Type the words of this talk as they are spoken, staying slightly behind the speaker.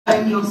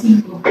Los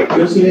 5.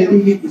 Yo sí le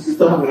dije que sí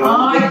estamos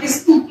grabando. Ay, qué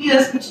estúpida,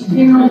 escuché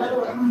que no.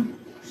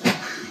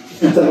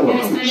 En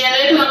este día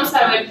de hoy vamos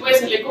a ver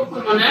pues el eco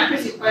pulmonar,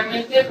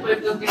 principalmente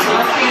pues lo que son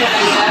las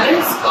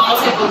generalidades, cómo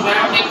se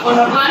encontrar un eco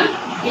normal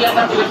y las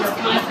patologías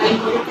que van a estar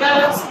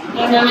involucradas.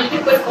 Normalmente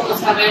pues como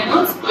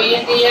sabemos, hoy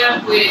en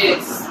día pues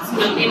si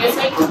no tienes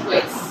eco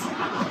pues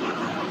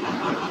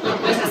no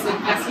puedes hacer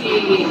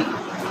casi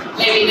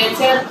la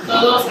evidencia,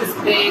 todos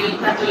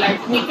tanto la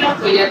clínica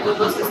pues ya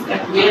todos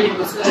acuden el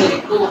uso del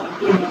eco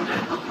pulmonar.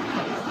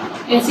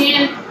 En sí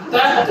en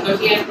todas las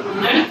patologías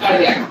pulmonar y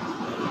cardíaca.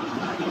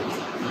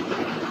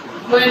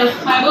 Bueno,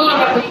 algo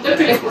rapidito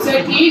que les puse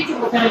aquí,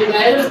 como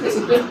generalidades de los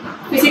principios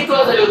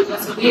físicos del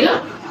ultrasonido,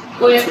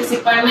 pues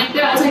principalmente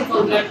vamos a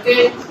encontrar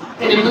que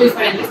tenemos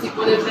diferentes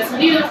tipos de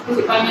ultrasonidos,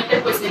 principalmente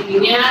pues el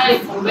lineal,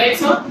 el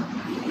convexo,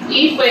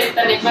 y pues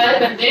también va a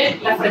depender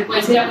la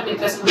frecuencia y la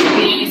penetración que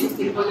tienen esos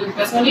tipos de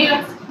ultrasonidos.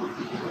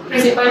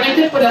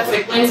 Principalmente pues la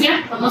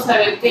frecuencia, vamos a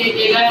ver que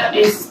llega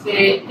de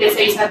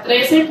 6 a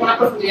 13 con una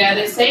profundidad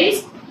de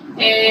 6,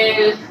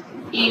 el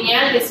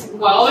lineal de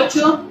 5 a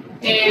 8,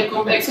 el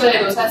convexo de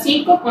 2 a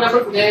 5 con una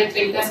profundidad de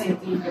 30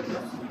 centímetros.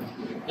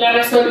 La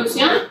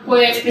resolución,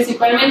 pues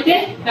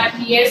principalmente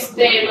aquí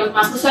los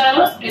más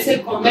usados es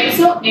el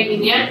convexo, el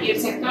lineal y el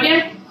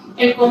sectorial.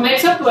 El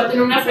convexo pues, va a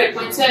tener una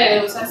frecuencia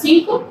de 2 a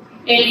 5,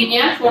 el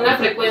lineal con una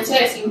frecuencia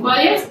de 5 a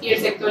 10 y el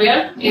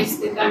sectorial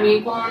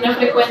también con una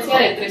frecuencia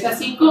de 3 a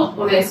 5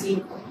 o de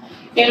 5.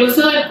 El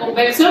uso del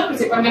convexo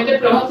principalmente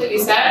lo vamos a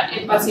utilizar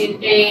en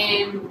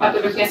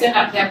patologías de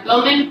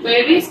abdomen,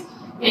 pelvis,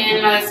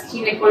 en las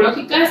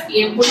ginecológicas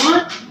y en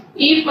pulmón,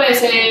 y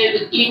pues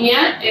el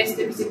lineal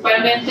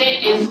principalmente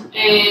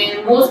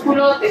en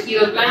músculo,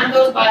 tejidos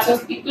blandos,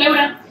 vasos y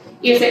pleura,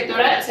 y el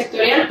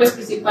sectorial pues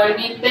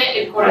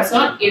principalmente el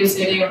corazón y el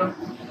cerebro.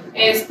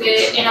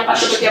 En la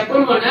patología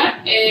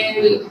pulmonar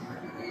el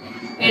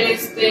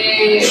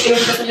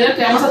ultrasonido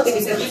que vamos a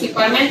utilizar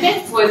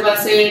principalmente pues va a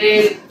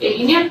ser el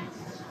lineal.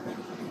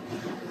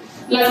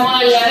 Las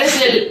modalidades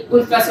del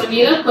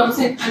ultrasonido podemos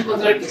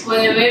encontrar que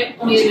puede haber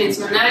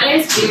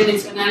unidimensionales,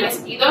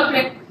 bidimensionales y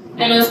Doppler.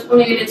 En los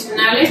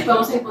unidimensionales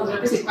podemos encontrar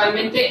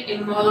principalmente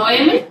el modo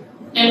M,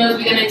 en los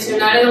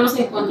bidimensionales vamos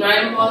a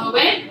encontrar el modo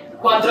B,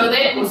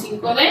 4D o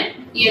 5D,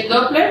 y el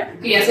Doppler,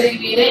 que ya se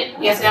divide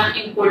ya sea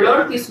en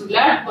color,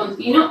 tisular,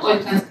 continuo o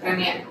en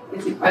transcraneal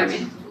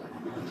principalmente.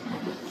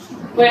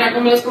 Bueno,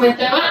 como les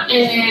comentaba,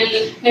 en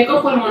el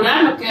eco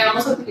pulmonar lo que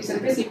vamos a utilizar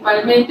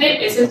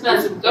principalmente es el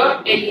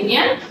transductor, el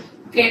lineal,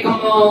 que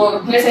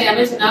como les había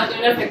mencionado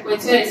tiene una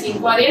frecuencia de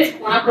 5 a 10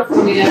 con una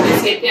profundidad de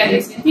 7 a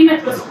 10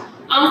 centímetros,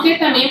 aunque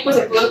también pues,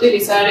 se puede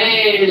utilizar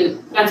el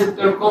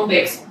transductor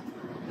convexo.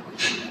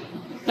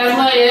 Las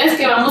modalidades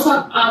que vamos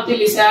a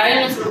utilizar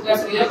en nuestro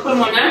ultrasonido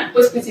pulmonar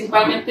pues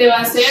principalmente va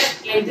a ser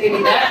la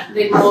integridad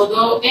del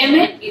modo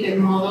M y del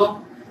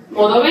modo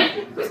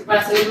B, pues para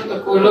hacer el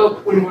protocolo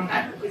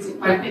pulmonar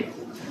principalmente.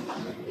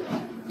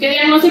 ¿Qué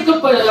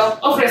diagnóstico puede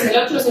ofrecer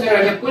la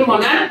ultrasonografía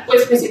pulmonar?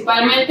 Pues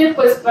principalmente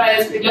pues, para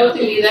describir la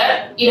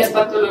utilidad y las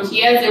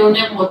patologías de un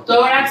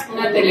hemotórax,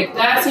 una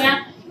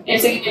telectasia, el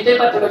seguimiento de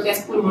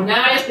patologías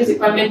pulmonares,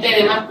 principalmente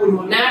edema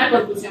pulmonar,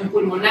 contusión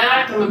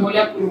pulmonar,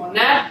 tromboembolia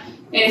pulmonar,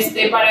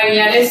 para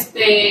guiar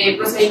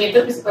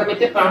procedimientos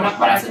principalmente para una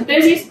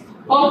paracentesis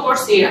o por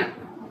SIGA.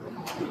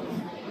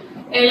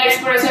 En la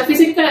exploración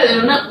física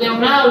de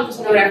una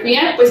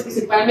ultrasonografía, pues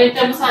principalmente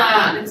vamos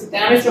a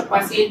necesitar a nuestro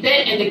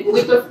paciente en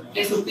decúbito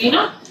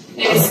supino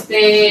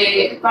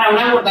para un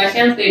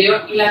abordaje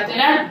anterior y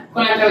lateral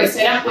con la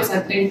cabecera pues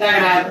a 30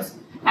 grados.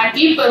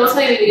 Aquí podemos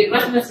dividir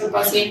nuestro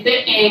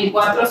paciente en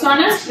 4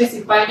 zonas,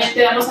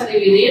 principalmente vamos a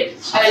dividir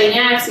a la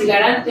línea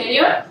axilar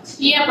anterior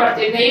y a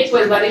partir de ahí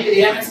pues va a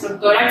dividir a nuestro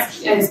tórax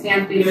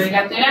anterior y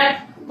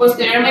lateral.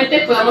 Posteriormente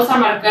podemos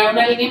marcar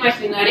una línea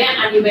imaginaria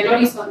a nivel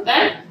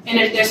horizontal en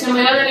el tercio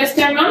medio del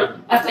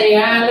esternón hasta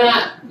llegar a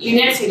la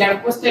línea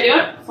axilar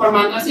posterior,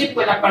 formando así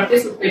pues la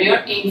parte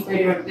superior e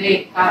inferior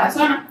de cada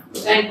zona, o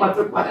sea en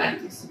 4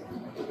 cuadrantes.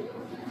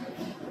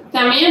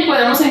 También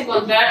podemos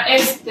encontrar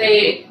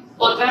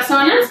otras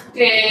zonas,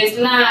 que es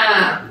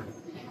la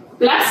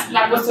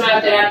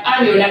posterolateral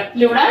alveolar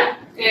pleural,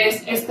 que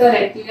es esta de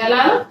aquí de al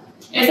lado.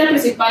 Esta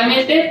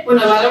principalmente,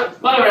 bueno, va a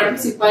valorar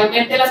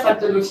principalmente las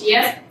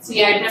patologías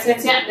si hay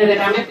presencia de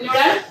derrame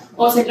pleural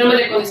o síndrome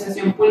de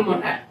condensación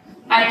pulmonar.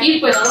 Aquí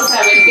pues vamos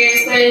a ver que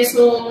esta es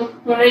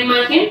una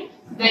imagen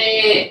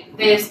de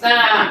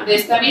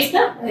esta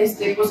vista,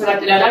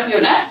 posterolateral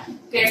alveolar,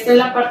 que esta es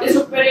la parte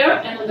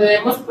superior en donde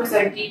vemos pues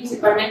aquí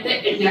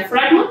principalmente el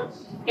diafragma,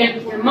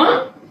 el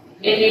pulmón,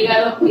 el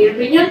hígado y el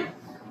riñón.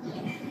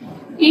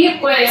 Y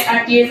pues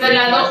aquí es del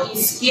lado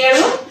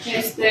izquierdo,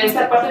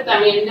 esta parte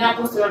también de la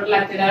posterior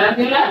lateral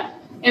alveolar,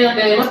 en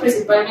donde vemos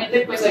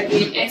principalmente pues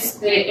aquí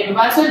el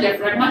vaso, el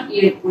diafragma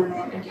y el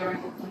pulmón aquí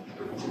abajo.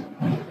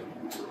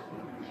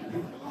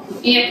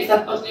 Y aquí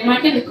está otra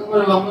imagen de cómo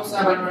lo vamos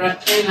a valorar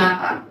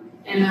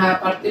en la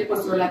parte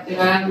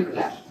posterolateral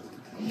alveolar.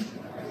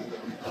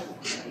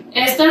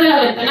 Esta de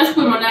las ventanas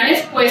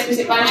pulmonares, pues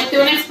principalmente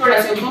una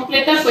exploración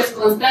completa pues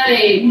consta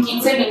de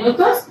 15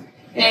 minutos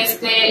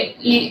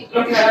Y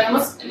lo que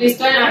habíamos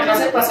visto en la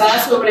clase pasada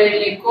sobre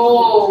el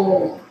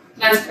eco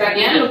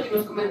transcraneal, lo que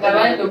nos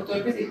comentaba el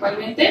doctor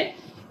principalmente,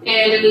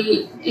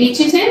 el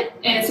Lichisen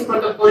en su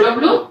protocolo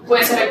Blue,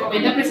 pues se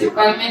recomienda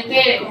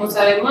principalmente, como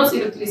sabemos y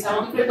lo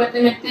utilizamos muy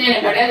frecuentemente en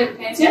el área de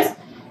urgencias,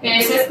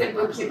 es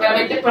pues,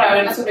 principalmente para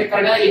ver la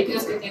sobrecarga de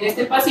líquidos que tiene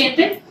este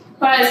paciente,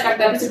 para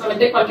descartar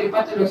principalmente cualquier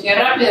patología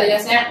rápida, ya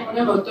sea un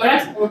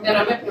neumotórax, un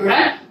derrame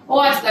pleural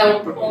o hasta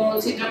un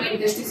síndrome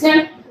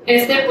intersticial.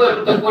 Pues,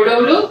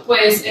 protocolo Blue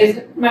pues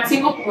es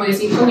máximo como de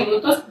 5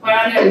 minutos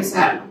para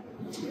realizarlo.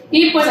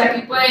 Y pues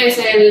aquí pues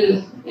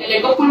el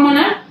eco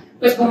pulmonar,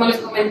 pues como les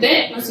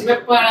comenté, nos sirve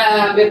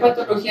para ver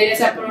patología ya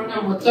sea por un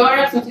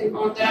neumotórax,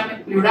 un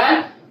derrame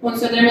pleural, un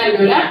síndrome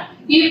alveolar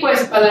y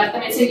pues para dar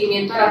también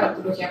seguimiento a la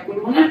patología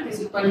pulmonar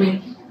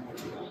principalmente.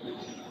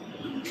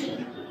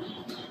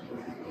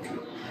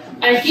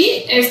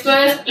 Aquí esto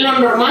es lo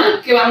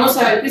normal que vamos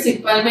a ver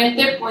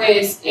principalmente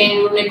pues en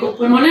un eco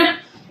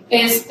pulmonar.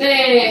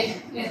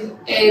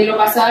 Lo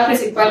basado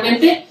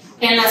principalmente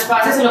en las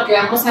fases en lo que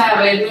vamos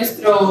a ver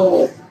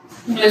nuestro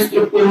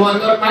pulmón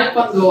normal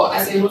cuando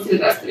hacemos el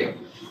rastreo.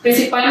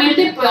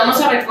 Principalmente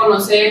podamos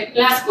reconocer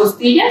las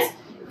costillas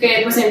que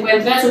pues, se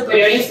encuentran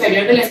superior e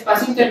inferior del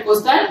espacio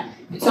intercostal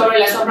sobre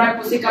la sombra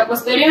acústica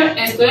posterior.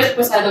 Esto es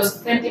pues a 2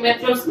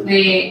 centímetros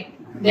de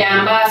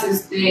ambas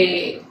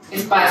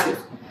espacios.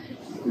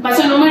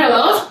 Paso número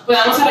 2,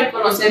 podamos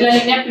reconocer la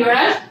línea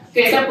pleural,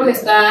 que esta pues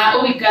está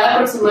ubicada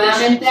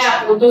aproximadamente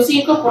a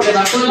 0.5 por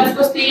debajo de las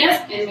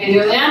costillas en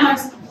medio de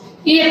ambas.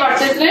 Y de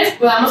parte 3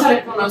 podamos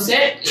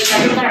reconocer el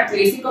cambio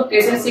característico que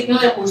es el signo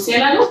de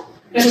murciélago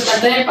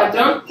resultante del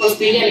patrón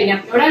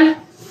costilla-línea pleural,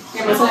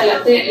 que más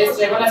adelante les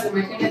traigo las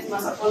imágenes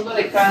más a fondo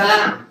de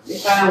cada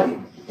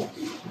uno.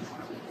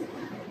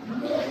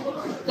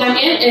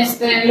 También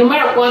el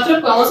número 4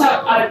 podemos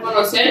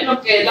reconocer lo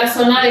que es la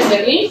zona de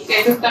Berlín, que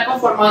esto está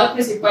conformado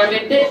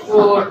principalmente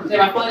por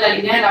debajo de la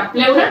línea de la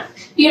pleura,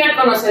 y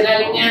reconocer las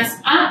líneas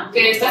A,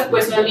 que estas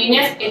pues son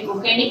líneas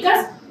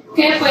ecogénicas,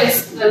 que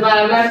pues nos va a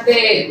hablar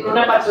de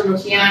una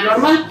patología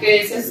normal,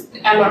 que es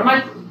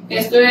anormal.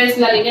 Esto es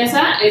la línea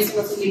A, se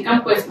nos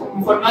indican pues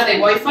como forma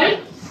de Wi-Fi,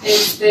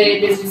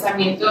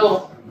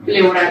 deslizamiento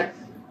pleural.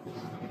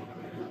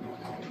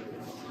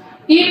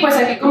 Y pues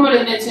aquí, como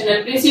les mencioné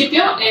al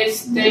principio,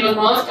 los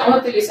modos que vamos a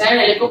utilizar en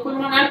el eco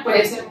pulmonar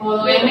puede ser el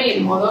modo M y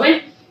el modo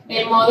B.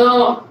 El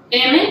modo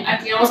M,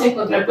 aquí vamos a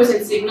encontrar pues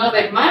el signo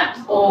del mar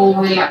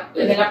o de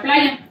la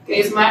playa, que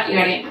es mar y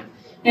arena.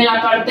 En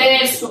la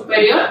parte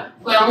superior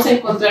podemos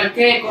encontrar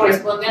que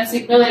corresponde al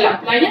signo de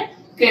la playa,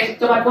 que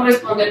esto va a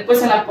corresponder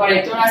pues a la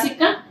pared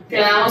torácica, que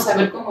la vamos a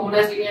ver como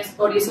unas líneas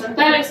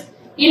horizontales.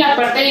 Y la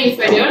parte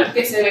inferior,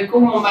 que se ve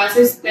como más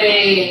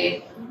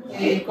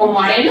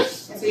como arena,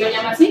 así lo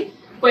llama así,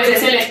 pues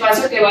es el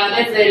espacio que va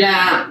desde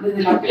la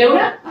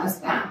pleura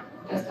hasta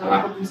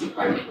abajo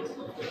principalmente.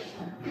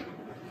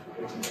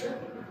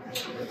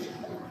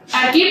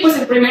 Aquí pues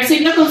el primer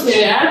signo a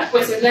considerar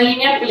pues es la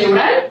línea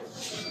pleural,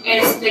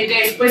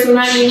 que es pues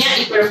una línea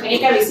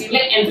hiperogénica visible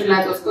entre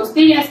las dos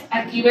costillas.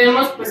 Aquí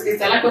vemos pues que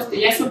está la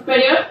costilla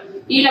superior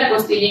y la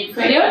costilla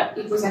inferior,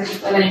 y pues aquí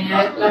está la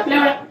línea de la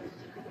pleura.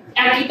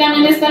 Aquí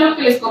también está lo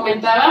que les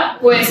comentaba,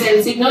 pues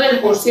el signo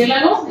del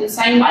murciélago, el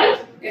sign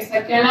bite, que está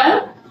aquí al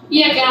lado,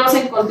 y aquí vamos a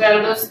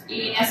encontrar dos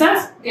líneas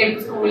A, que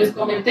pues como les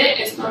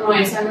comenté, esto no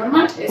es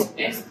anormal,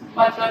 es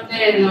patrón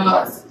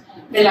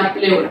de la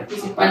pleura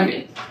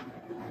principalmente.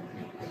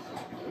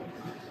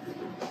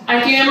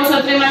 Aquí vemos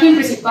otra imagen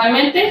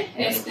principalmente,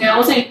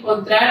 vamos a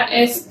encontrar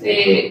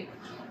el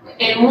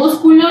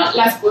músculo,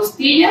 las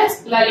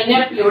costillas, la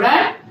línea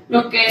pleural,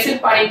 lo que es el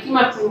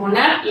parénquima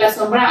pulmonar, la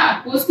sombra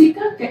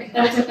acústica, que aquí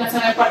también se alcanza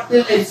a ver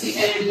parte del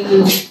sign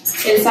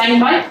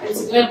bite, el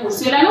signo del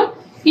murciélago,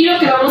 y lo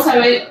que vamos a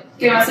ver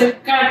que va a ser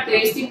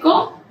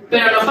característico,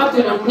 pero no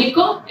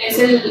patognomónico, es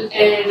el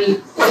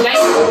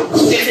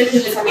slide, que es el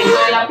deslizamiento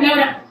de la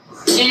pleura.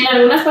 En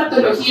algunas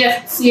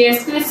patologías, si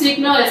este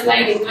signo de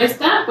sliding no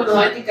está, pues nos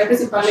va a indicar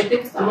principalmente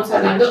que estamos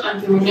hablando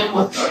ante un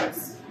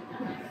neumotórax.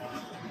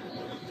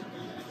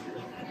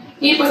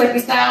 Y pues aquí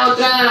está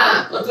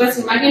otras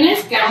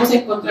imágenes que vamos a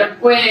encontrar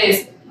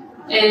pues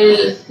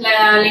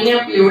la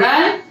línea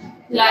pleural,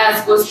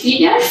 las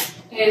costillas,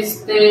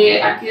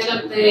 aquí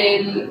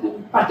de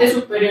la parte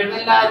superior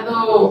del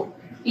lado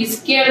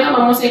izquierdo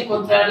vamos a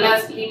encontrar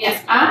las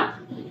líneas A,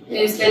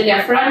 el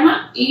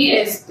diafragma y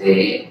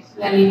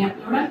la línea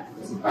pleural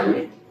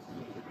principalmente.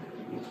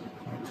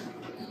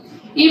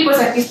 Y pues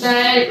aquí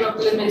está lo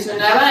que les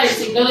mencionaba, el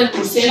signo del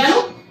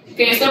murciélago,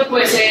 que esto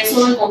pues es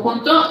un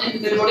conjunto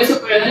entre el borde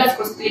superior de las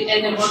costillas,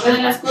 en el borde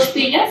de las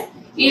costillas,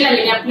 y la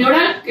línea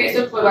pleural, que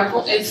esto pues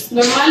es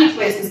normal y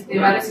pues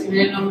va a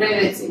recibir el nombre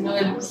del signo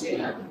del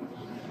murciélago.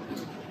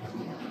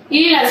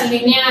 Y las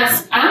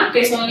líneas A,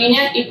 que son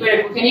líneas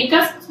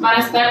hiperecogénicas, van a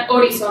estar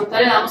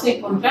horizontales, vamos a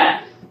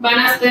encontrar, van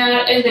a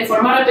estar de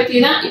forma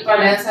repetida y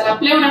paralelas a la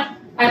pleura.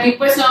 Aquí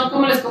pues son,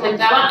 como les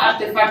comentaba,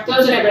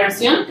 artefactos de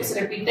reversión que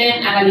se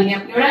repiten a la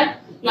línea pleural.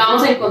 Lo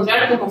vamos a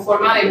encontrar como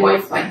forma de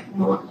Wi-Fi.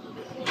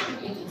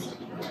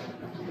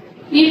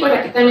 Y pues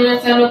aquí también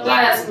están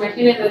otras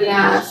imágenes de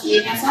las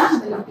líneas A,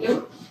 de la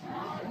pleura.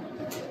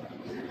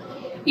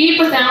 Y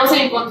pues también vamos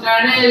a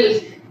encontrar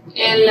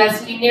en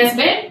las líneas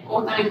B,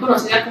 o también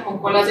conocidas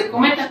como colas de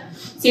cometa.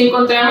 Si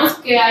encontramos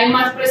que hay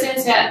más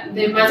presencia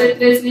de más de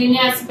 3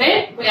 líneas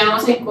B, pues ya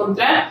vamos a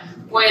encontrar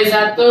pues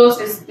datos,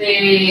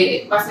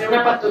 va a ser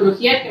una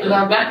patología que nos va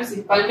a hablar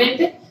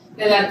principalmente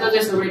de datos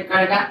de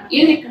sobrecarga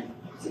hídrica,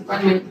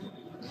 principalmente.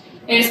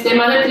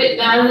 Más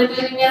de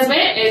 3 líneas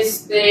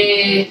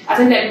B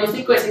hacen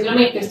diagnóstico de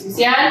síndrome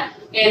intersticial,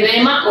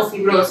 edema o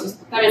fibrosis.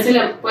 También se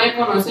le puede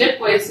conocer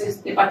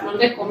pues patrón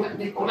de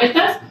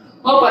cometas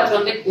o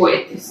patrón de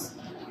cohetes,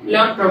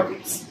 long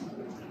rockets.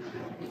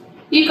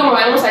 Y como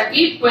vemos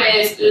aquí,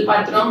 pues el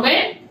patrón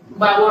B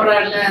va a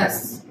borrar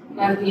las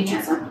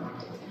líneas A.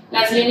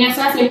 Las líneas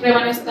A siempre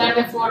van a estar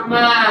de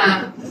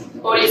forma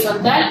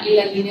horizontal y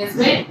las líneas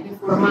B de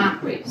forma,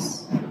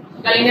 pues,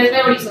 las líneas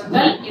B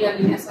horizontal y las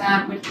líneas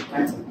A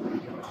vertical.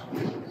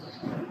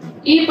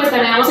 Y pues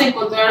también vamos a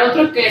encontrar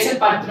otro que es el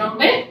patrón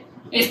B.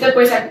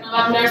 Pues aquí nos va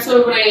a hablar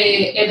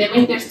sobre edema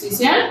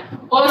intersticial,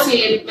 o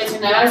si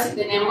mencionaba si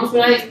tenemos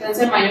una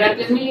distancia mayor a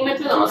 3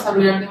 milímetros, vamos a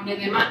hablar de un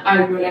edema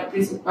alveolar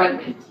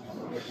principalmente.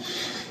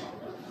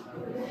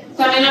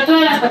 También otra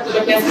de las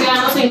patologías que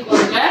vamos a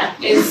encontrar,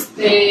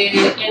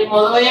 el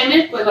modo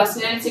M, pues va a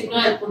ser el signo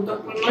del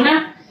punto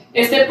pulmonar.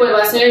 Pues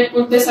va a ser el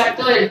punto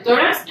exacto del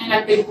tórax, en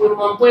la que el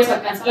pulmón pues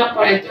alcanza la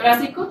pared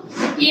torácico.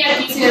 Y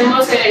aquí si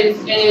vemos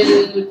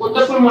el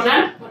punto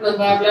pulmonar, pues nos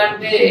va a hablar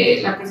de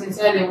la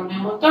presencia de un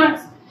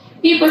neumotórax.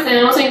 Y pues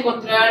tenemos a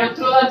encontrar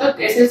otro dato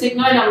que es el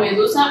signo de la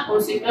medusa o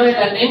el signo de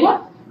la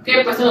lengua,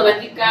 que pues nos va a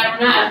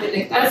indicar una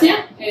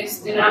atelectasia.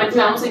 Normalmente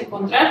la vamos a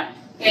encontrar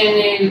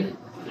en el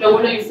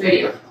lóbulo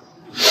inferior,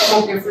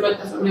 como que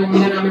flota sobre un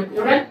derrame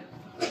pleural.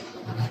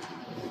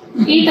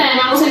 Y también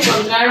vamos a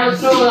encontrar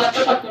otro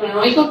dato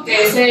patológico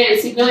que es el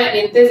signo de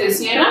dientes de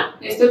sierra.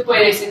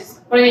 Pues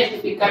es para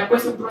identificar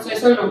pues un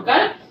proceso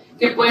local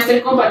que puede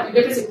ser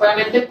compatible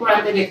principalmente por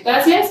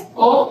atelectasias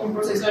o un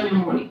proceso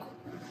neumónico.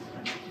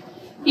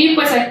 Y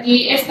pues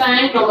aquí está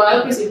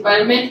englobado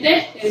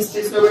principalmente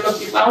sobre lo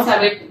que vamos a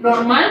ver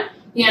normal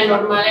y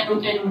anormal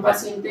en un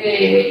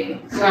paciente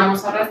que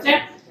vamos a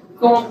rastrear.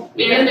 Como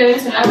bien les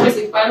mencionaba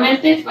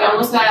principalmente,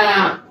 vamos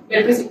a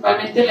ver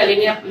principalmente la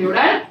línea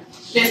pleural.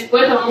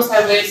 Después vamos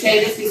a ver si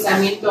hay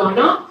deslizamiento o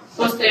no.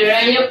 Posterior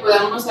a ello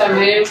podemos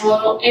ver el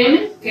modo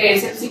M, que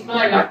es el signo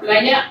de la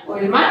playa o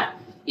el mar.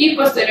 Y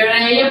posterior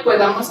a ello pues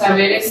vamos a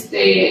ver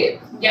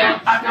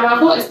ya acá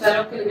abajo está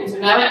lo que les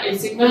mencionaba, el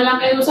signo de la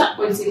medusa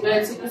o el signo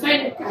del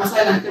sinusoide, que más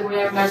adelante voy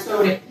a hablar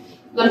sobre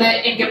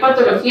en qué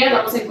patología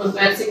vamos a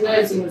encontrar el signo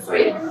del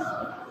sinusoide.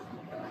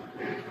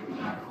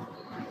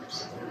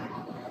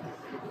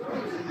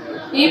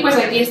 Y pues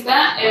aquí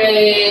está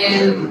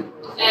el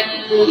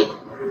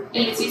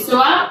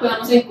inciso A,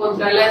 podemos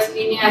encontrar las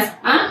líneas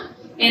A.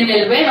 En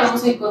el B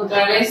vamos a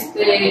encontrar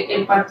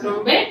el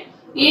patrón B.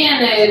 Y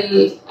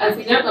al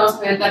final vamos a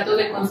ver datos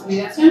de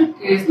consolidación,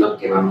 que es lo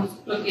que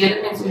ya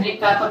les mencioné,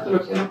 cada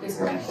patología lo que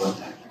se va a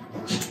encontrar.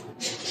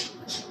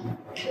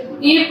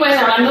 Y pues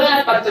hablando de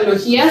las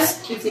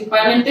patologías,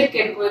 principalmente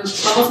que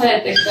pues vamos a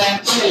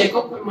detectar con el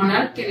eco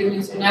pulmonar, que les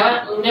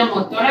mencionaba, un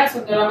neumotórax,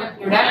 un derrame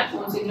pleural o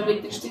un síndrome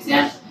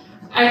intersticial.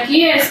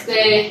 Aquí,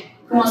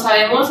 como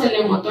sabemos, el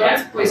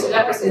neumotórax pues es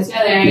la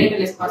presencia de aire en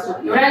el espacio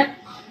pleural.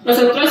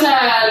 Nosotros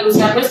al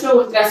usar nuestro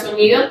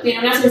ultrasonido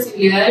tiene una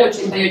sensibilidad del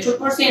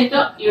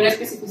 88% y una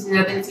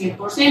especificidad del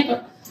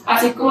 100%,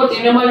 así como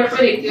tiene un valor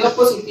predictivo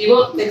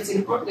positivo del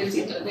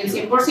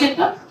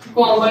 100%,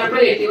 como un valor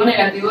predictivo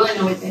negativo del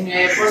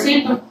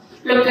 99%.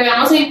 Lo que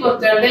vamos a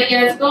encontrar de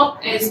hallazgo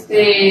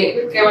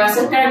que va a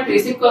ser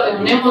característico de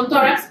un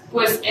neumotórax,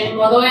 pues en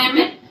modo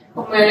M,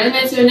 como ya les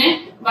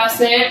mencioné, va a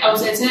ser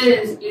ausencia de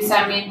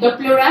deslizamiento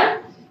pleural,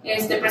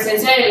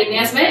 presencia de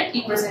líneas B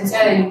y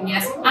presencia de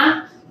líneas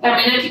A.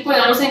 También aquí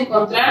podemos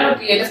encontrar lo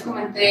que ya les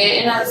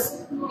comenté en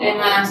las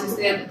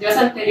diapositivas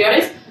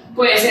anteriores,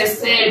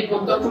 pues el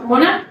punto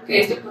pulmonar,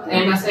 que pues,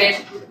 también va a ser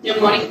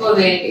neumónico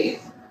del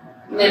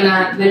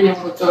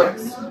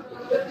neumotórax.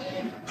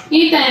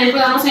 Y también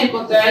podemos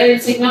encontrar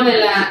el signo de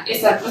la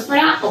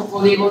estratosfera o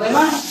código de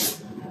barra.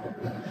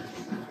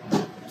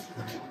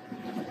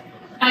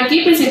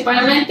 Aquí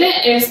principalmente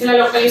la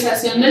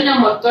localización del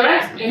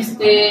neumotórax.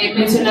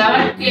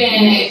 Mencionaba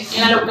que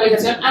en la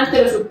localización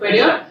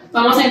anterosuperior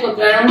vamos a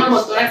encontrar un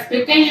neumotórax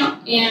pequeño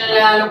y en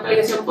la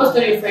localización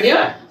posterior inferior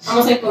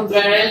vamos a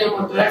encontrar el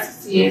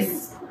neumotórax si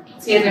es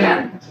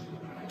grande.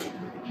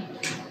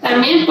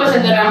 También pues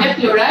el derrame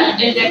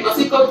pleural, el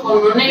diagnóstico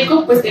con un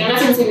eco pues tiene una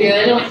sensibilidad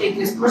del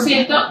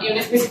 93% y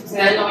una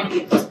especificidad del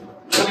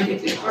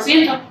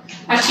 93%.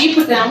 Aquí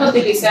pues tenemos que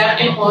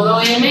utilizar el modo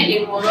M y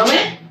el modo B.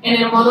 En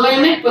el modo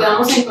M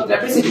podemos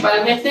encontrar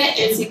principalmente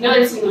el signo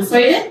del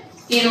sinusoide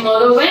y en el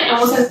modo B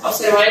vamos a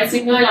observar el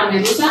signo de la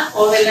medusa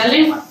o de la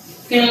lengua.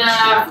 Que en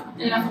la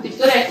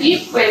fotito de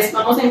aquí pues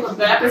vamos a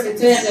encontrar la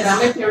presencia del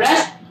derrame pleural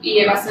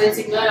y va a ser el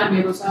signo de la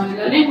medusa o de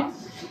la lengua.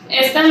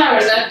 La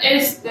verdad,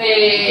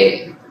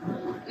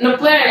 no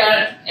pude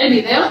agregar el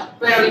video,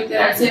 pero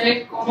literal se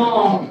ve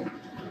como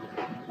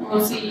como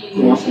si...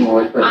 Como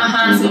el perro.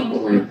 Ajá, sí,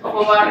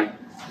 como barre.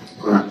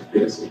 Con la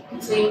respiración.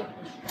 Sí.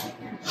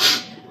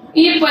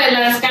 Y pues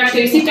las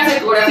características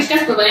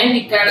ecográficas pues van a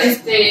indicar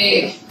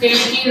qué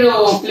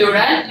líquido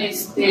pleural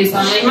está en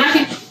la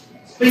imagen.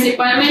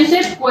 Principalmente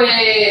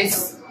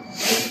pues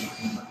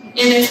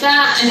en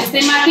esta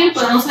imagen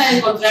podemos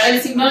encontrar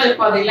el signo del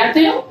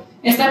cuadrilátero.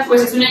 Esta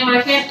pues es una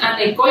imagen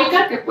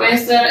anecoica que puede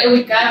estar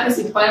ubicada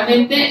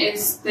principalmente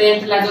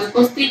entre las dos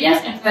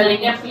costillas, entre la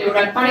línea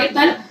pleural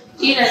parietal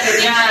y la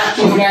línea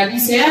pleural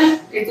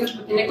visceral, que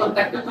esto tiene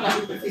contacto con la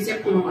superficie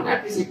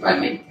pulmonar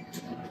principalmente.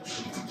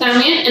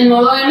 También en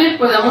modo M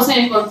podemos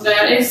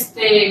encontrar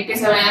que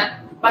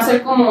va a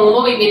ser como un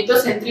movimiento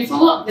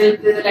centrífugo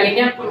desde la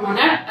línea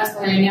pulmonar hasta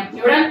la línea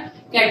pleural,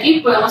 que aquí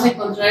podemos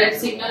encontrar el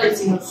signo del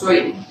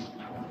sinusoide.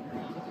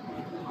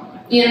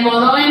 Y en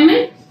modo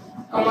M,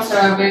 ¿cómo se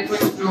va a ver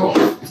nuestro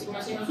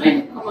signo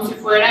sinusoide? Como si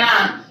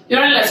fuera, yo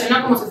lo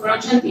relaciono como si fuera un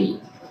chantilly.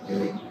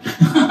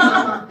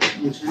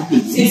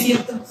 Sí,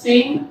 cierto,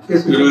 sí.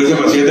 Pero ese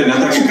paciente tenía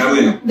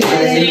taquicardia.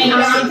 Sí,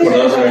 Por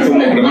eso se ve como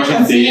crema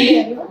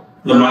chantilly.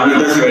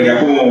 Normalmente se vería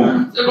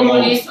como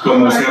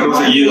cerros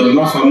seguidos,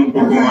 ¿no? Son un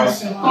poco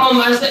más... Como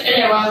más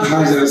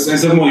elevados.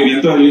 Es el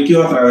movimiento del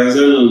líquido a través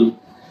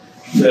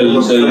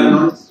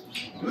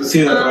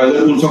sí, a través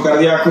del pulso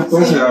cardíaco,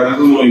 pues se dan los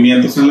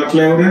movimientos en la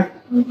pleura,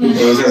 y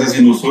entonces ese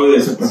sinusoide,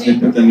 ese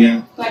paciente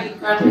tenía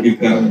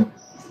taquicardia.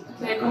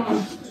 Se ve como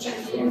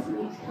chantilly.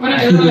 Bueno,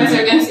 yo no lo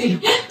hacía así.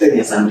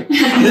 Tenía sangre.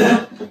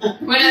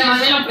 Bueno, además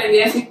me lo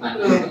aprendí así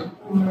cuando...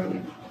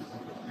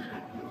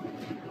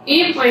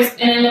 Y pues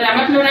en el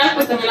diagrama pleural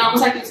pues también lo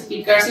vamos a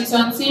clasificar si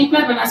son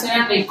simples, van a ser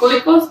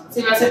anecoicos,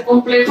 si va a ser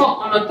complejo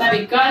o no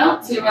tabicado,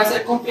 si va a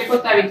ser complejo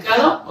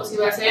tabicado o si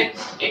va a ser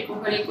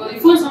ecogénico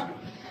difuso.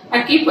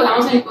 Aquí pues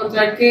vamos a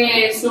encontrar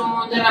que es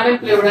un derrame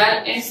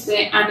pleural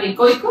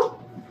anecoico.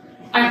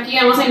 Aquí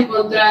vamos a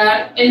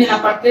encontrar, en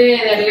la parte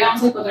de arriba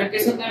vamos a encontrar que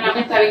es un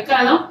derrame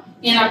tabicado,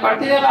 y en la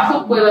parte de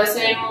abajo pues va a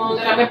ser un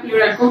derrame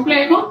pleural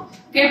complejo,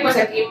 que pues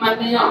aquí más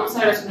bien lo vamos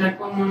a relacionar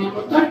con un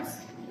neumotórax,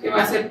 que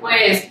va a ser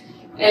pues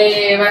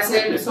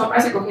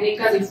sombras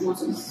ecogénicas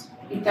difusas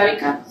y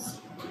tabicadas.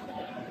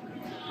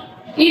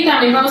 Y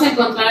también vamos a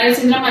encontrar el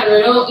síndrome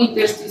alveolo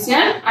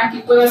intersticial. Aquí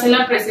puede ser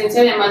la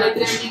presencia de más de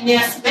 3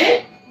 líneas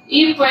B,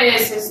 y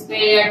pues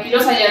aquí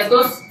los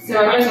hallazgos se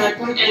van a relacionar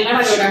con en la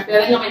radiografía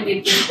del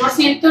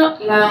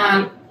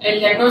 93%, el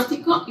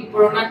diagnóstico, y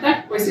por un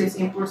ataque pues el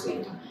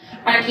 100%.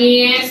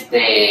 Aquí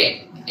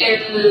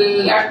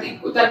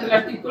tanto el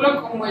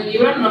artículo como el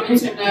libro no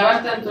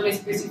mencionaban tanto la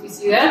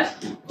especificidad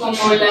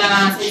como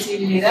la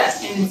sensibilidad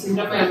en el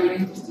síndrome de alveolo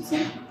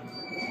intersticial.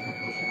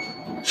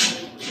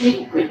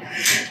 Sí, bueno,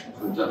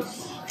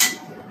 entonces.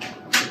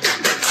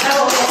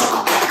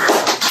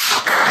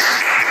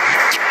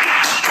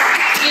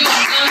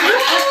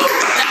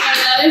 La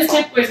verdad es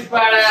que pues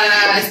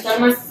para estar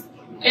más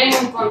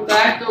en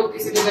contacto, que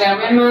se les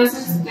grabe más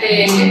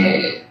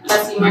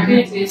las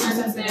imágenes y eso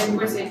se hace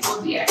pues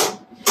eco diario.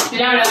 Yo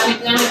la verdad a mí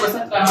ya me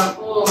cuesta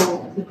trabajo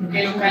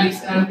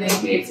localizar de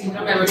que el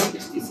síndrome de alveolo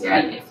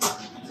intersticial es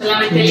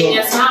solamente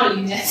líneas A o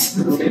líneas.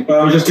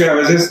 Para muchos que a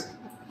veces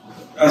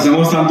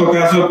hacemos tanto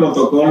caso del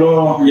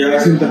protocolo ya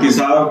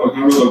sintetizado, por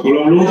ejemplo, el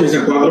protocolo Blue,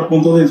 dice 4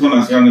 puntos de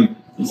insonación.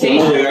 Y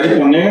podemos llegar y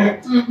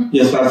poner y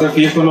estarse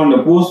fijo en donde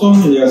puso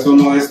y eso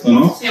no esto,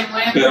 ¿no?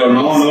 Pero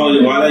no,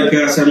 igual hay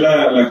que hacer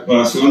la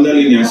actuación de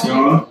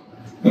alineación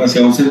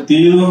hacia un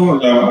sentido,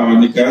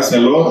 abanicar hacia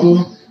el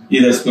otro y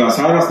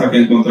desplazar hasta que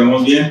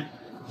encontremos bien.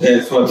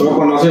 Sobre todo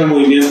conocen el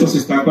movimiento si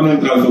están con el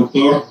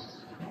transductor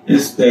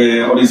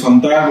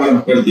horizontal,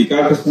 bueno,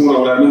 vertical, que es como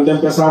regularmente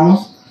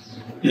empezamos.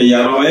 Y ya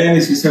lo ven,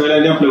 y sí se ve la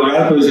línea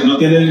pleural, pero si no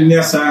tiene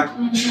líneas A,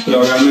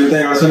 pero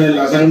realmente hacen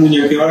el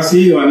muñequeo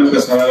así y van a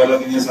empezar a ver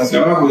las líneas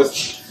hacia abajo.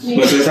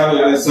 Pues esa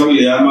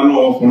habilidad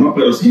mano-ojo, ¿no?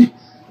 Pero sí,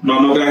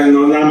 no es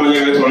nada más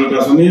llegar con el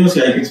ultrasonido, si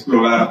hay que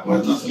explorar,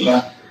 pues, ¿no? Hacer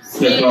la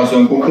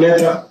exploración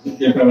completa,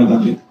 siempre me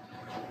tantito.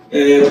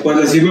 Pues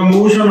les sirve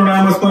mucho, no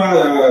nada más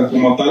para,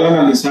 como tal,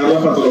 analizar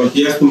las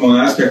patologías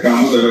pulmonares que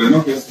acabamos de ver,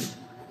 ¿no? Que es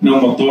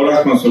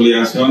neumotórax,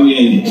 consolidación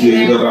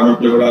y derrame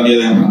pleural y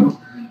edema,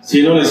 ¿no?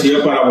 Sí nos les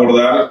sirve para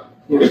abordar,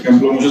 por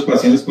ejemplo, muchos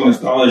pacientes con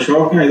estado de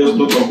shock. Hay 2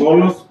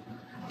 protocolos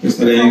que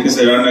estaría bien que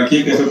se vean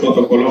aquí, que es el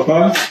protocolo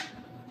FAL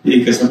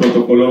y que es el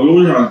protocolo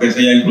Blue, aunque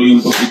ese ya incluye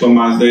un poquito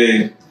más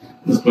de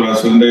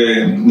exploración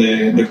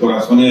de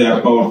corazón y de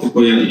arco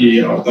aórtico y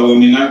aorta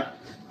abdominal.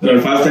 Pero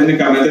el FAL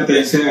técnicamente te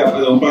dice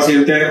de un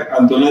paciente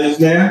ante una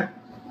disnea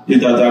y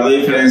tratar de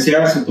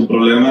diferenciar si tu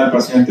problema del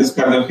paciente es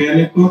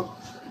cardiogénico,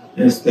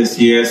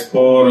 si es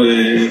por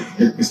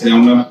que sería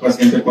una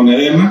paciente con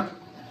edema,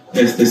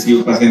 si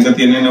el paciente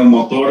tiene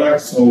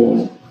neumotórax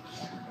o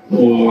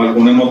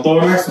algún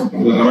hemotórax o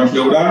derrame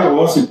pleural,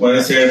 o si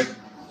puede ser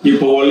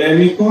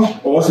hipovolémico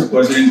o si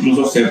puede ser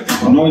incluso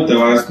séptico, ¿no? Y te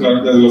va a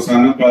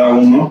desglosando en cada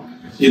uno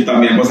y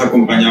también pues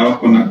acompañado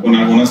con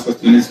algunas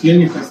cuestiones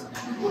clínicas.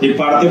 Y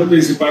parte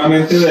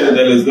principalmente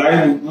del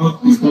sliding,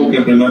 ¿no? Es como que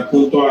el primer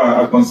punto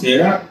a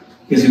considerar,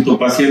 que si tu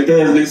paciente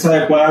desliza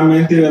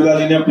adecuadamente y ves la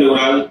línea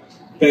pleural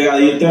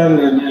pegadita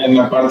en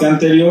la parte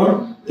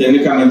anterior,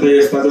 técnicamente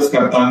ya estás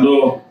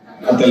descartando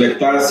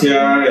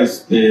atelectasia,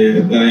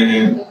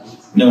 de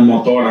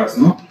neumotórax,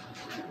 ¿no?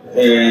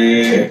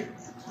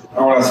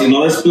 Ahora, si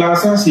no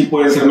desplazas, sí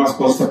puede ser más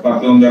cosas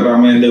aparte de un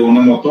derrame de un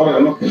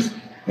neumotórax, ¿no? Que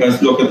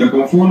es lo que te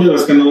confunde,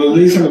 ves que no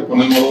desliza, le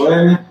pones modo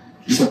N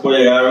y se puede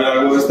llegar a ver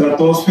algo de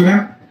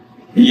estratosfera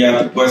y ya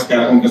te puedes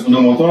quedar con que es un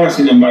neumotórax.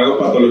 Sin embargo,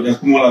 patologías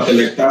como la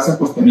atelectasia,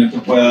 pues también te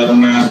puede dar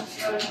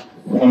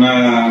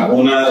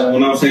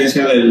una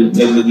ausencia del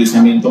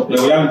deslizamiento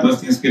pleural,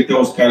 entonces tienes que irte a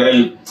buscar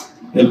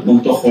el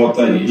punto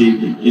J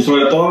y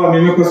sobre todo a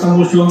mí me cuesta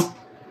mucho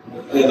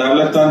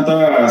darle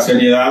tanta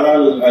seriedad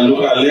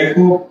al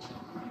eco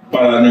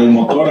para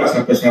neumotórax,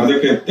 a pesar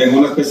de que tengo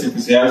una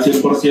especificidad al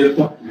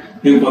 100%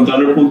 encontrar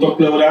el punto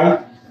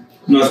pleural.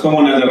 No es como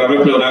en el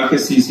derrame pleural que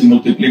si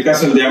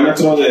multiplicas el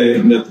diámetro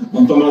de tu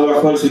punto más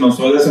bajo del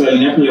sinusoide en la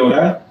línea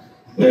pleural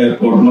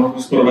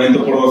por 20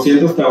 o por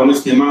 200 te da un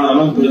estimado,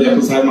 ¿no? Entonces ya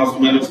tú sabes más o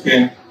menos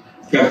qué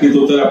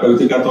actitud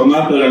terapéutica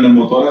tomar, pero en el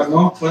neumotórax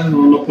no, pues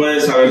no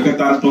puedes saber qué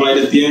tanto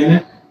aire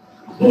tiene,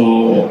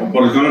 o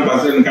por ejemplo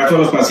en el caso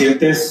de los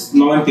pacientes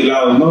no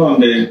ventilados, ¿no?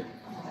 Donde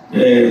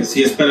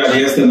sí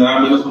esperarías tener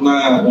al menos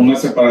una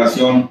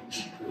separación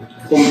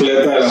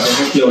completa de las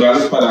fosas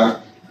pleurales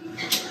para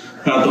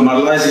tomar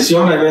la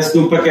decisión. Hay veces que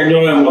un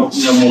pequeño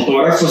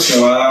neumotórax pues te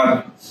va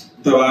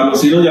a dar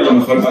los hilos y a lo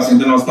mejor el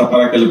paciente no está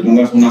para que le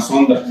pongas una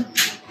sonda.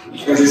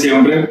 Casi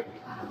siempre,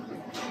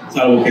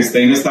 salvo que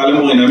esté inestable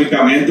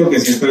hemodinámicamente o que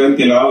sí esté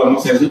ventilado,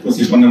 vemos eso y pues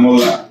sí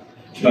ponemos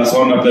la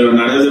sonda, pero en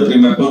áreas de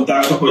primer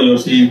contacto pues yo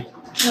sí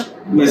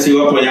me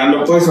sigo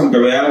apoyando, pues aunque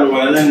lo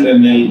vean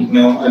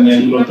en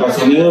el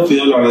ultrasonido,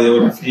 pido la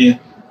radiografía.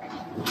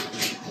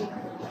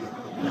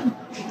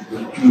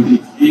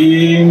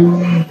 Y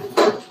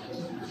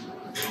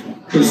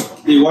pues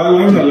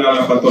igual, ¿no?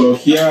 la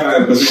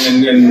patología pues,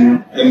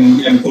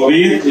 en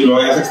COVID, y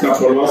luego ya se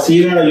extrapoló a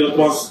SIDA y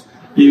otros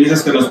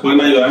índices que nos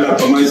pueden ayudar en la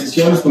toma de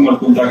decisiones, como el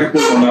puntaje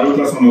pulmonar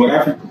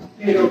ultrasonográfico.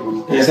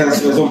 Ese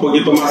es un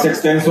poquito más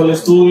extenso el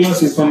estudio,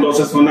 si son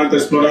 12 zonas de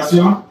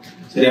exploración,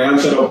 serían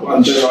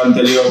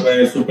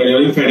anterior,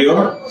 superior,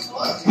 inferior,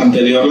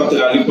 anterior,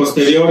 lateral y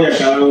posterior, y a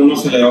cada uno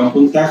se le da un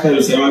puntaje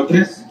del 0 al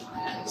 3.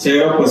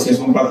 0 pues si es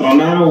un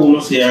patrón A,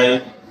 1 si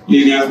hay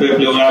líneas B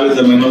pleurales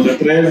de menos de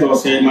 3,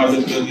 2 si hay más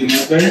de 3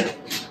 líneas B,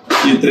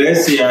 y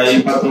 3 si hay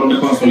patrón de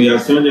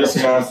consolidación, ya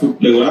sea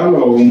subpleural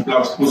o un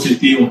PLAPS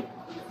positivo.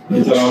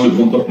 Ahorita damos el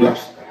punto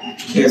PLAPS.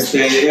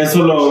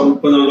 Eso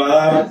pues nos va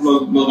a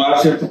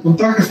dar cierto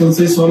puntaje, son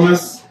 6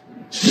 zonas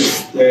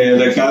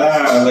de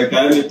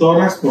cada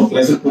hemitórax, por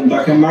 3 el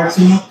puntaje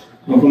máximo,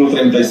 son como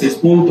 36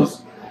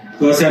 puntos.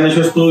 Entonces se han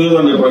hecho estudios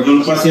donde, por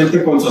ejemplo, un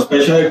paciente con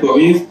sospecha de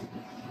COVID,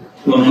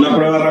 con una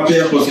prueba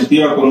rápida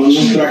positiva, con un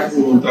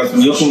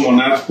ultrasonido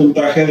pulmonar,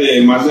 puntaje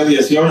de más de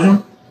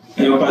 18,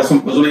 me parece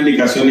pues una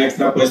indicación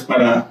extra pues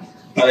para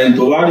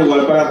intubar,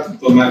 igual para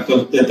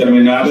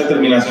determinar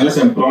determinaciones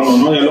en prono,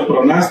 ¿no? Ya lo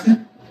pronaste,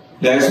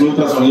 le haces un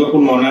ultrasonido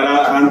pulmonar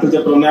antes de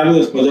pronarlo y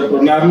después de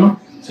pronarlo.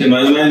 Si no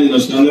hay una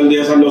disminución del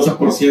 10 al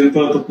 12%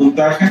 de tu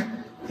puntaje,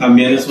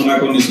 también es una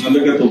condición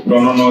de que tu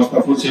prono no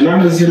está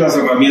funcionando. Es decir, las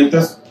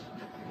herramientas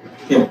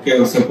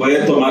que se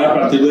puede tomar a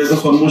partir de eso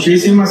son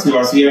muchísimas y va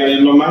a seguir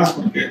habiendo más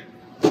porque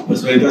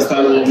pues ahorita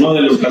está uno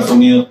del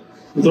ultrasonido.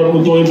 Otro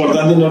punto muy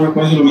importante, no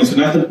recuerdo si lo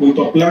mencionaste, el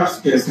punto PLAPS,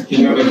 que es aquí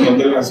en la región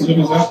del Brasil,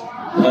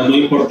 es muy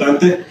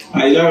importante.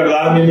 Ahí la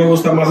verdad a mí me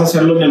gusta más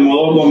hacerlo en el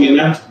modo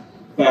abdominal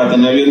para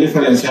tener bien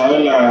diferenciada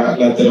la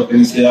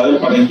heterogenicidad del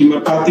parénquima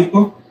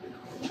hepático.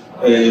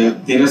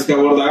 Tienes que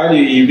abordar y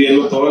ir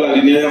viendo toda la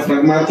línea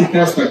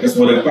diafragmática hasta que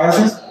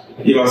sobrepases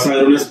y vas a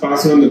ver un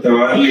espacio donde te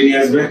va a dar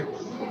líneas B.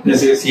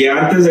 Es decir, si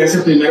antes de ese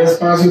primer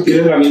espacio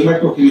tienes la misma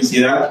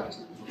ecogenicidad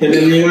que en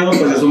el hígado,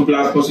 pues es un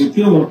PLAPS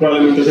positivo. Muy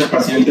probablemente ese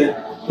paciente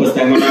pues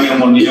tenga una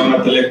neumonía o una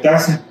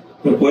atelectasia.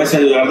 Te puedes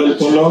ayudar del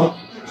color.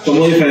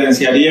 ¿Cómo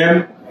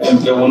diferenciarían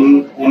entre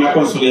una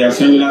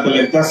consolidación y una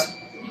atelectasia?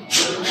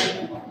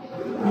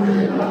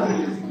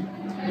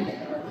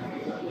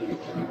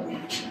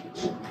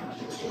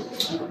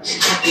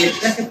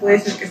 La que puede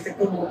ser que esté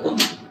como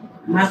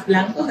más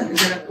blanco, o sea, que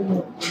será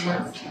como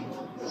más.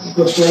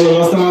 Pues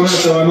los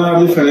dos te van a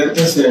dar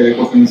diferentes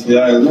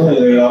ecogenicidades, ¿no?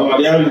 De grado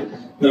variable.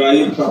 Pero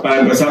ahí, para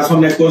empezar,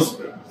 son ecos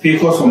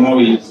fijos o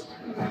móviles.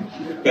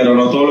 Pero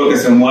no todo lo que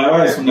se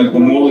mueva es un eco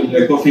móvil.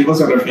 El eco fijo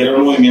se refiere a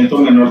un movimiento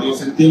menor de 1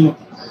 centímetro,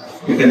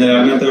 que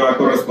generalmente va a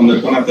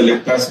corresponder con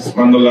atelectasias.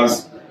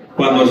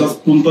 Cuando esos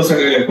puntos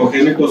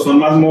ecogénicos son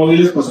más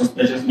móviles, pues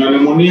sospechas una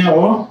neumonía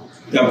o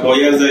te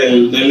apoyas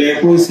del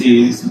eco,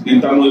 y si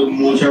pinta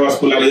mucha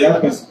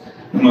vascularidad, pues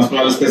lo más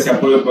probable es que sea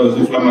por el proceso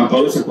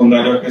inflamatorio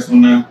secundario, que es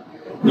una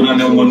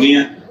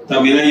neumonía.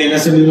 También ahí en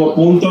ese mismo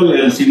punto,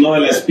 el signo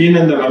de la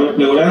espina, el derrame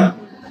pleural,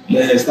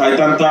 hay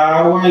tanta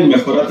agua y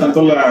mejora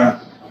tanto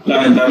la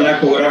ventana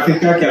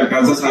ecográfica que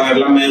alcanzas a ver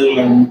la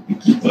médula un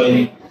poquito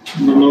ahí.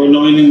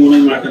 No vi ninguna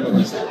imagen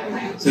donde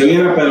se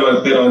viera,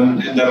 pero en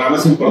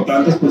derrames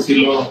importantes pues sí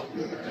lo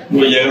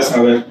llegas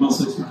a ver. No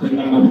sé si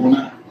tengan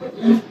alguna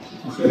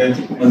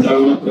sugerencia, comentar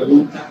alguna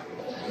pregunta.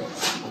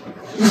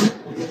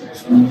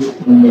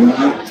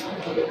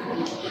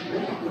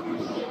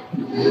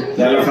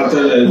 Ya la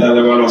falta de la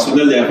evaluación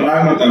del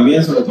diafragma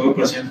también, sobre todo en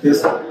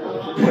pacientes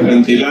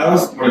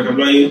ventilados. Por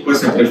ejemplo, ahí pues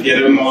se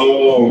prefiere un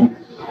modo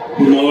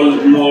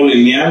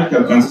lineal que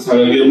alcanza a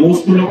ver bien el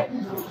músculo,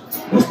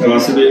 pues que va a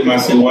servir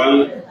más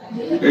igual.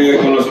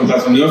 Con los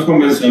ultrasonidos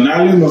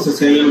convencionales, no sé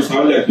si hayan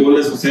usado el de aquí o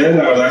le sucede,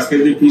 la verdad es que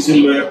es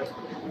difícil ver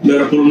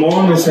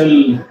pulmón, es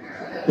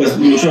pues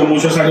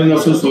muchos años no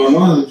se usó,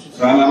 ¿no? Se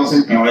usaba nada más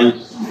en caballo.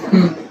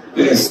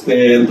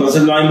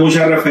 Entonces no hay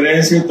mucha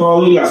referencia y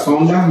todo, y las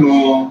sondas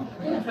no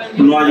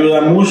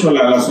ayudan mucho.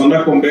 La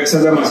sonda convexa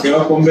es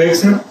demasiado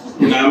convexa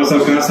y nada más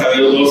alcanza a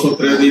ver 2 o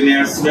 3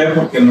 líneas B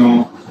porque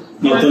no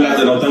te las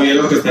denota bien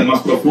lo que estén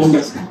más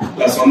profundas.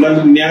 La sonda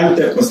lineal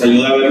pues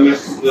ayuda a ver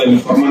de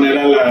mejor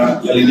manera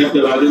la línea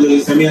pleural del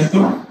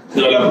deslizamiento,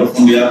 pero la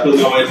profundidad pues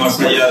no va a ir más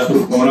allá,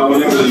 con una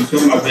buena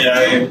resolución más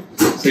allá de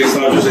 6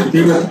 a 8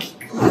 centímetros.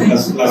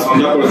 La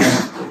sonda, por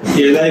ejemplo,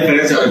 y es la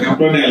diferencia, por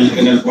ejemplo,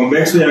 en el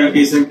convexo ya ven que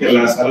dicen que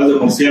las alas de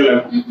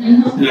murciélago,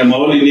 en el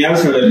modo lineal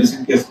se ve,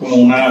 dicen que es como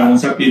un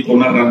sapito,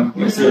 una rana,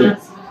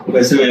 por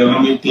ahí se ve una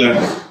muy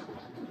clara.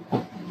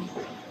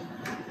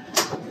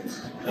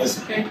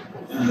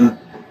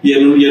 Y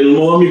en un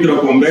modo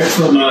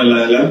microconvexo, no, en la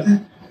adelante,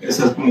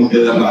 esa es como que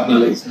de rana,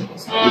 le dicen.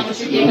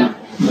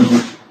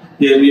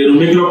 Y en un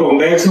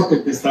microconvexo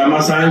que está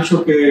más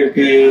ancho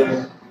que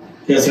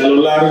hacia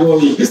lo largo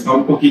y que está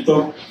un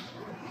poquito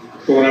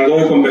con algo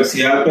de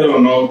convexidad, pero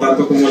no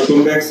tanto como el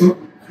convexo,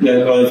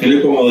 lo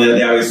define como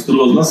de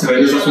avestruz, ¿no? Se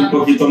ven esas un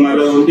poquito más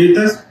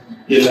redonditas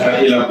y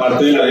la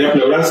parte de la línea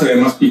pleural se ve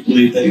más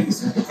picudita y que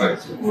siempre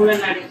parece una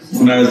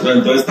avestruz.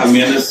 Entonces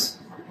también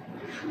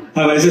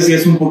a veces sí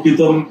es un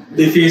poquito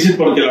difícil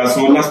porque las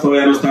zonas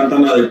todavía no están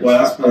tan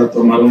adecuadas para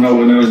tomar una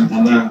buena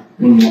ventana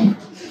pulmonar.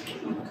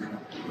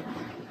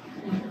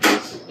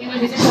 Y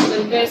nos dice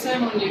que ese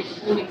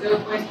monitoreo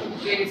pues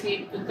porque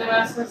si tú te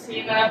vas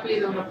así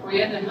rápido lo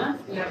apoyas de más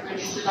y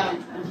perdiste la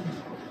ventana.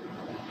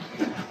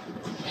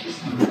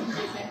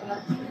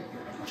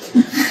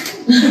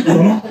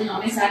 ¿Cómo? No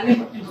me sale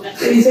porque no la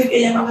Te dice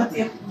que ya no va a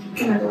tiempo,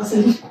 que me lo va a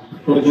salir.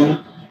 ¿Por qué?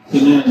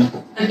 Tiene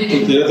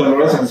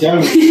dolor esencial.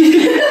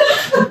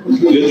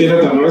 Tiene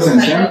dolor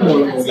esencial,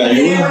 pero le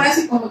ayuda.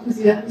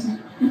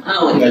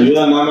 Le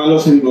ayuda nada más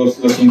los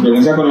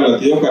sincroniza con el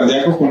latido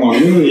cardíaco como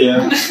agudo y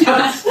ya.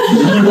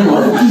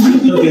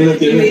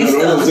 Tiene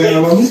dolor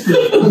esencial, va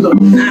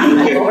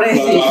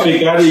a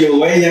picar y yo,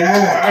 güey,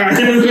 ya.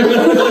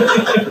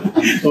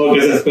 Como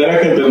que se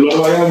espera que el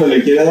temblor vaya donde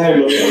le quiera dar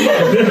el dolor.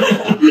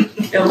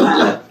 Qué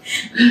malo.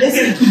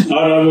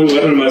 No, muy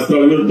bueno el maestro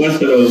Luis, pues,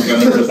 pero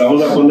cuando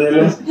empezamos a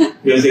ponerlos,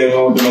 yo decía,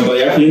 como que me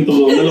traía finto,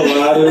 ¿dónde lo va a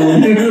dar?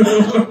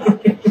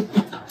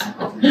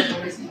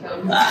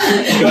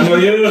 Cuando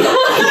yo, no,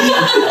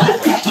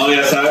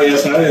 ya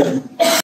sabe.